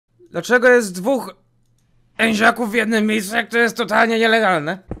Dlaczego jest dwóch Enziaków w jednym miejscu, jak to jest totalnie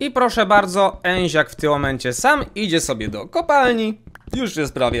nielegalne? I proszę bardzo, Enziak w tym momencie sam idzie sobie do kopalni. Już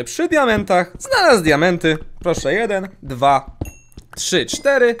jest prawie przy diamentach. Znalazł diamenty. Proszę, 1, 2, 3,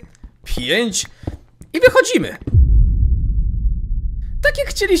 4, 5 i wychodzimy. Tak jak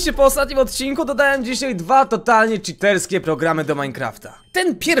chcieliście po ostatnim odcinku, dodałem dzisiaj dwa totalnie cheaterskie programy do Minecrafta.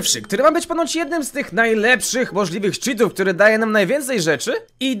 Ten pierwszy, który ma być ponoć jednym z tych najlepszych możliwych cheatów, który daje nam najwięcej rzeczy.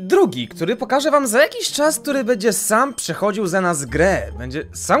 I drugi, który pokażę wam za jakiś czas, który będzie sam przechodził za nas grę. Będzie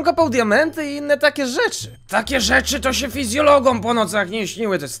sam kopał diamenty i inne takie rzeczy. Takie rzeczy to się fizjologom po nocach nie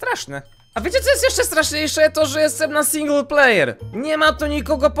śniły, to jest straszne. A wiecie co jest jeszcze straszniejsze? To, że jestem na single player. Nie ma tu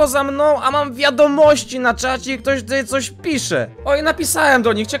nikogo poza mną, a mam wiadomości na czacie i ktoś tutaj coś pisze. Oj, napisałem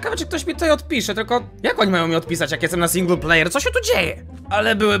do nich, ciekawe czy ktoś mi tutaj odpisze, tylko jak oni mają mi odpisać, jak jestem na single player? Co się tu dzieje?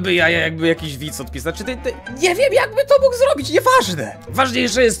 Ale byłyby jaja, jakby jakiś widz odpisać, czy ty... Nie wiem, jakby to mógł zrobić, nieważne.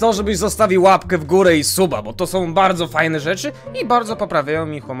 Ważniejsze jest to, żebyś zostawił łapkę w górę i suba, bo to są bardzo fajne rzeczy i bardzo poprawiają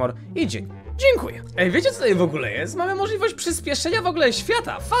mi humor i dzień. Dziękuję. Ej, wiecie co tutaj w ogóle jest? Mamy możliwość przyspieszenia w ogóle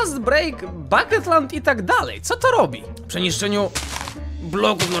świata. Fast break, bucketland i tak dalej. Co to robi? Przy niszczeniu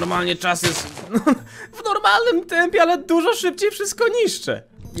bloków normalnie czas jest w normalnym tempie, ale dużo szybciej wszystko niszczę.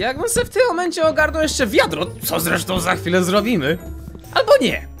 Jakbym sobie w tym momencie ogarnął jeszcze wiadro, co zresztą za chwilę zrobimy. Albo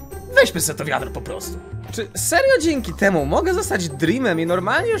nie. Weźmy sobie to wiadro po prostu. Czy serio dzięki temu mogę zostać dreamem i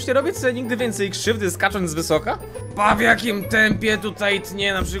normalnie już nie robić sobie nigdy więcej krzywdy skacząc z wysoka? Pa w jakim tempie tutaj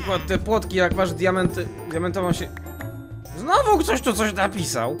tnie na przykład te płotki, jak masz diamentową się... Znowu ktoś tu coś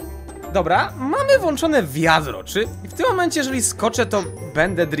napisał. Dobra, mamy włączone wiadro. Czy w tym momencie, jeżeli skoczę, to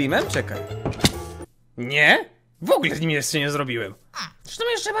będę dreamem? Czekaj. Nie? W ogóle nim jeszcze nie zrobiłem. Zresztą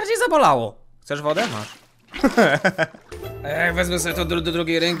mnie jeszcze bardziej zabolało. Chcesz wodę? Masz. A jak wezmę sobie to do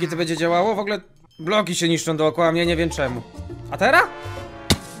drugiej ręki, to będzie działało? W ogóle bloki się niszczą dookoła mnie, nie wiem czemu. A teraz?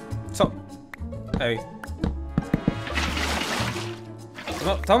 Co? Ej.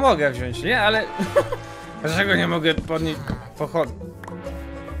 No, to mogę wziąć, nie? Ale... Dlaczego nie mogę podnieść pochodu?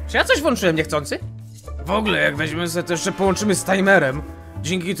 Czy ja coś włączyłem niechcący? W ogóle, jak weźmiemy sobie to jeszcze połączymy z timerem,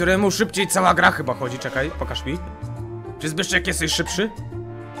 dzięki któremu szybciej cała gra chyba chodzi. Czekaj, pokaż mi. Czy Zbyszek jesteś szybszy?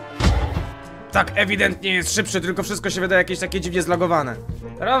 Tak, ewidentnie jest szybszy, tylko wszystko się wydaje jakieś takie dziwnie zlagowane.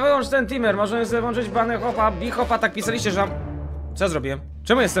 Teraz wyłącz ten timer, możemy sobie włączyć bany hopa, bihopa, tak pisaliście, że... Co zrobiłem?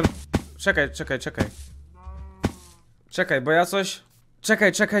 Czemu jestem... Czekaj. Czekaj, bo ja coś...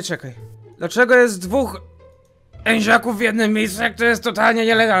 Czekaj. Dlaczego jest dwóch Enziaków w jednym miejscu, jak to jest totalnie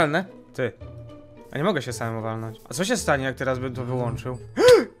nielegalne? Ty. A nie mogę się samemu walnąć. A co się stanie, jak teraz bym to wyłączył?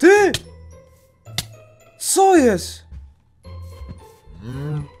 Ty! Co jest?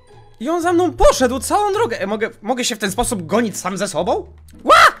 I on za mną poszedł całą drogę. Mogę się w ten sposób gonić sam ze sobą?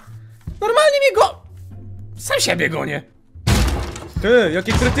 Ła! Normalnie mnie sam siebie gonię. Ty,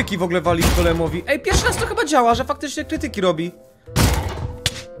 jakie krytyki w ogóle wali golemowi. Ej, pierwszy raz to chyba działa, że faktycznie krytyki robi.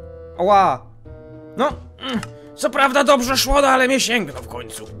 Ła. No, co prawda dobrze szło, no, ale mnie sięgnął w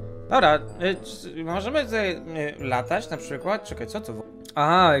końcu. Dobra, możemy tutaj latać na przykład? Czekaj, co to?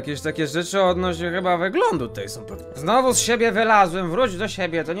 Aha, jakieś takie rzeczy odnośnie chyba wyglądu tutaj są. Znowu z siebie wylazłem, wróć do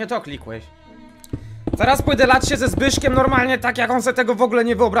siebie, to nie to klikłeś. Teraz pójdę lać się ze Zbyszkiem normalnie tak, jak on sobie tego w ogóle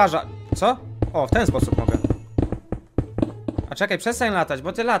nie wyobraża. Co? O, w ten sposób mogę. A czekaj, przestań latać,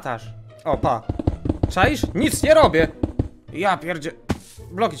 bo ty latasz. O, pa. Czaisz? Nic nie robię. Ja pierdzie...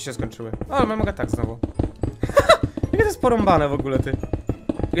 Bloki ci się skończyły. O, ale mogę tak znowu. Jakie to jest porąbane w ogóle, ty.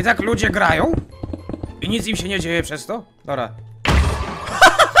 I tak ludzie grają? I nic im się nie dzieje przez to? Dobra.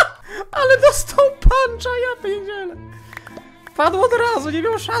 Ale dostał puncha, ja pierdzielę. Padł od razu, nie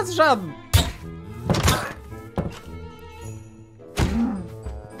miał szans żadnych.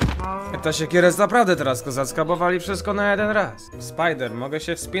 Ta siekiera jest naprawdę teraz kozacka, bo wali wszystko na jeden raz. Spider, mogę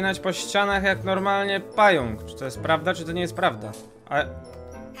się wspinać po ścianach jak normalnie pająk. Czy to jest prawda, czy to nie jest prawda?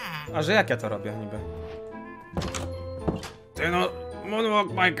 A że jak ja to robię niby? Ty no, moonwalk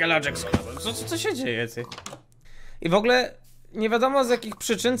Michaela Jacksona. Co się dzieje, ty? I w ogóle nie wiadomo z jakich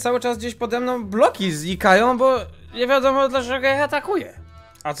przyczyn cały czas gdzieś pode mną bloki znikają, bo nie wiadomo dlaczego ja atakuję.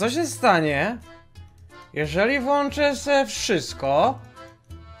 A co się stanie, jeżeli włączę sobie wszystko?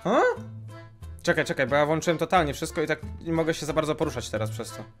 Czekaj, bo ja włączyłem totalnie wszystko i tak nie mogę się za bardzo poruszać teraz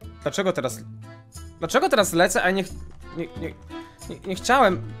przez to. Dlaczego teraz lecę, a nie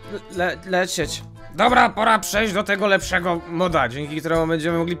chciałem lecieć. Dobra, pora przejść do tego lepszego moda, dzięki któremu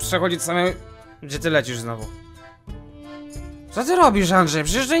będziemy mogli przechodzić same... Gdzie ty lecisz znowu? Co ty robisz, Andrzej?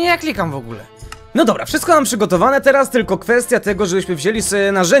 Przecież to nie ja klikam w ogóle. No dobra, wszystko mam przygotowane, teraz tylko kwestia tego, żebyśmy wzięli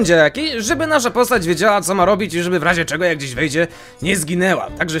sobie narzędzia jakieś, żeby nasza postać wiedziała, co ma robić i żeby w razie czego, jak gdzieś wejdzie, nie zginęła.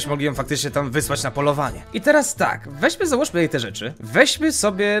 Tak, żebyśmy mogli ją faktycznie tam wysłać na polowanie. I teraz tak, załóżmy jej te rzeczy, weźmy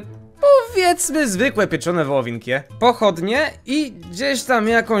sobie powiedzmy zwykłe pieczone wołowinkie, pochodnie i gdzieś tam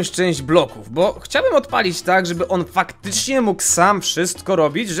jakąś część bloków, bo chciałbym odpalić tak, żeby on faktycznie mógł sam wszystko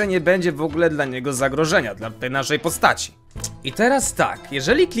robić, że nie będzie w ogóle dla niego zagrożenia, dla tej naszej postaci. I teraz tak,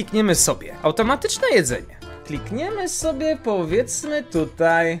 jeżeli klikniemy sobie automatyczne jedzenie, klikniemy sobie powiedzmy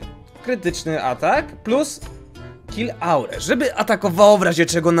tutaj krytyczny atak plus kill aurę, żeby atakowało w razie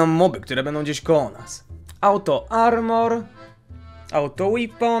czego nam moby, które będą gdzieś koło nas. Auto armor, auto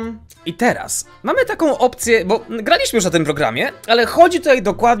weapon. I teraz mamy taką opcję, bo graliśmy już na tym programie, ale chodzi tutaj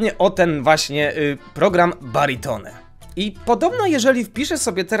dokładnie o ten właśnie program baritone. I podobno jeżeli wpiszę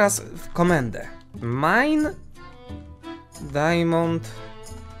sobie teraz w komendę mine diamond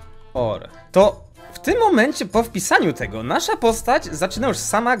ore, to w tym momencie po wpisaniu tego nasza postać zaczyna już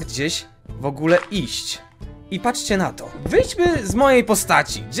sama gdzieś w ogóle iść. I patrzcie na to. Wyjdźmy z mojej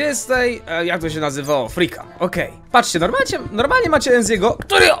postaci. Gdzie jest tutaj, jak to się nazywało? Freaka. Okej. Patrzcie, normalnie macie Enziego,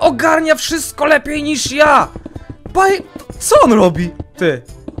 który ogarnia wszystko lepiej niż ja. Co on robi? Ty.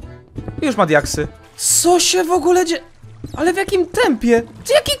 Już ma diaksy. Co się w ogóle dzieje? Ale w jakim tempie?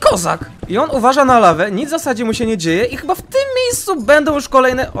 Ty jaki kozak? I on uważa na lawę, nic w zasadzie mu się nie dzieje i chyba w tym miejscu będą już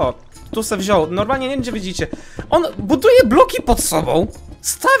kolejne... O, tu se wziął. Normalnie nie wiem, gdzie widzicie. On buduje bloki pod sobą.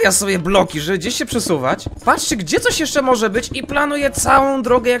 Stawia sobie bloki, żeby gdzieś się przesuwać. Patrzcie, gdzie coś jeszcze może być i planuje całą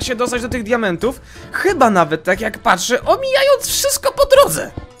drogę, jak się dostać do tych diamentów. Chyba nawet, tak jak patrzę, omijając wszystko po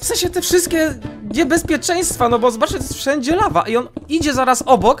drodze. W sensie te wszystkie niebezpieczeństwa, no bo zobaczcie, to jest wszędzie lawa i on idzie zaraz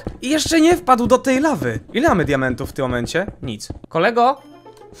obok i jeszcze nie wpadł do tej lawy. Ile mamy diamentów w tym momencie? Nic. Kolego?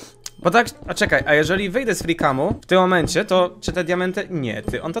 Bo tak, a czekaj, a jeżeli wyjdę z freekamu w tym momencie, to czy te diamenty... Nie,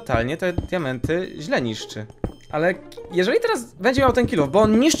 on totalnie te diamenty źle niszczy. Ale jeżeli teraz będzie miał ten kill, bo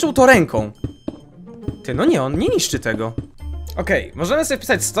on niszczył to ręką. Ty, no nie, on nie niszczy tego. Okej, możemy sobie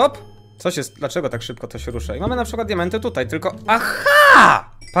wpisać stop. Coś jest, dlaczego tak szybko to się rusza? I mamy na przykład diamenty tutaj, tylko... Aha!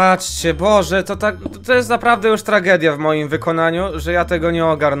 Patrzcie, Boże, to jest naprawdę już tragedia w moim wykonaniu, że ja tego nie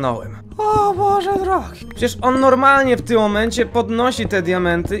ogarnąłem. O Boże drogi. Przecież on normalnie w tym momencie podnosi te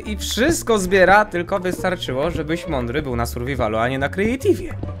diamenty i wszystko zbiera, tylko wystarczyło, żebyś mądry był na survivalu, a nie na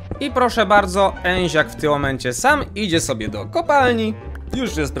creative'ie. I proszę bardzo, Enziak w tym momencie sam idzie sobie do kopalni.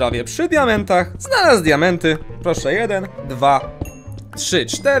 Już jest prawie przy diamentach. Znalazł diamenty. Proszę, 1, 2, 3,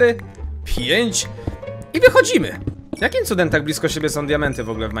 4, 5 i wychodzimy. Jakim cudem tak blisko siebie są diamenty w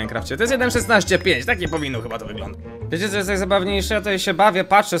ogóle w Minecrafcie? To jest 1.16.5, tak nie powinno chyba to wyglądać. Wiecie co jest najzabawniejsze? Ja tutaj się bawię,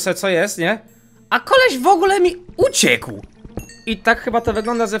 patrzę sobie co jest, nie? A koleś w ogóle mi uciekł! I tak chyba to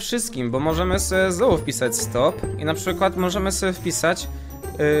wygląda ze wszystkim, bo możemy sobie znowu wpisać stop i na przykład możemy sobie wpisać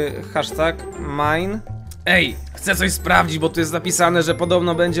hashtag mine. Ej, chcę coś sprawdzić, bo tu jest napisane, że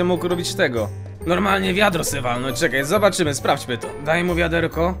podobno będzie mógł robić tego. Normalnie wiadro se walnąć, czekaj, zobaczymy, sprawdźmy to. Daj mu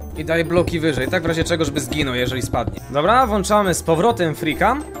wiaderko i daj bloki wyżej, tak w razie czego, żeby zginął, jeżeli spadnie. Dobra, włączamy z powrotem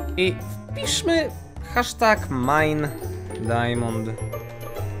freaka i wpiszmy hashtag mine diamond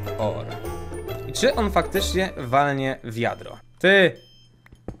ore. I czy on faktycznie walnie wiadro? Ty!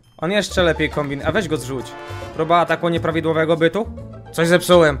 On jeszcze lepiej kombinuje, a weź go zrzuć. Próba ataku nieprawidłowego bytu? Coś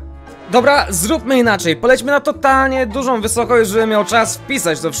zepsułem. Dobra, zróbmy inaczej, polećmy na totalnie dużą wysokość, żebym miał czas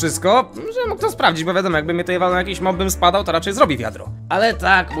wpisać to wszystko, żeby mógł to sprawdzić, bo wiadomo, jakby mnie tutaj walnął jakiś mob bym spadał, to raczej zrobi wiadro. Ale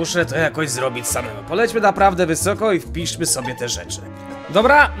tak, muszę to jakoś zrobić samemu. Polećmy naprawdę wysoko i wpiszmy sobie te rzeczy.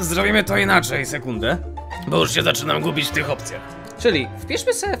 Dobra, zrobimy to inaczej, sekundę, bo już się zaczynam gubić w tych opcjach. Czyli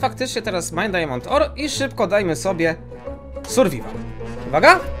wpiszmy sobie faktycznie teraz Mine Diamond Ore i szybko dajmy sobie Survival.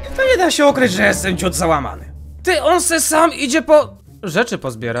 Uwaga, to nie da się ukryć, że jestem ciut załamany. Ty, on se sam idzie po... rzeczy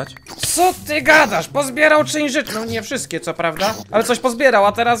pozbierać. Co ty gadasz? Pozbierał część rzeczy. No nie wszystkie, co prawda? Ale coś pozbierał,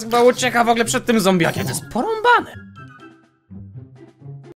 a teraz chyba ucieka w ogóle przed tym zombiakiem. To jest porąbane.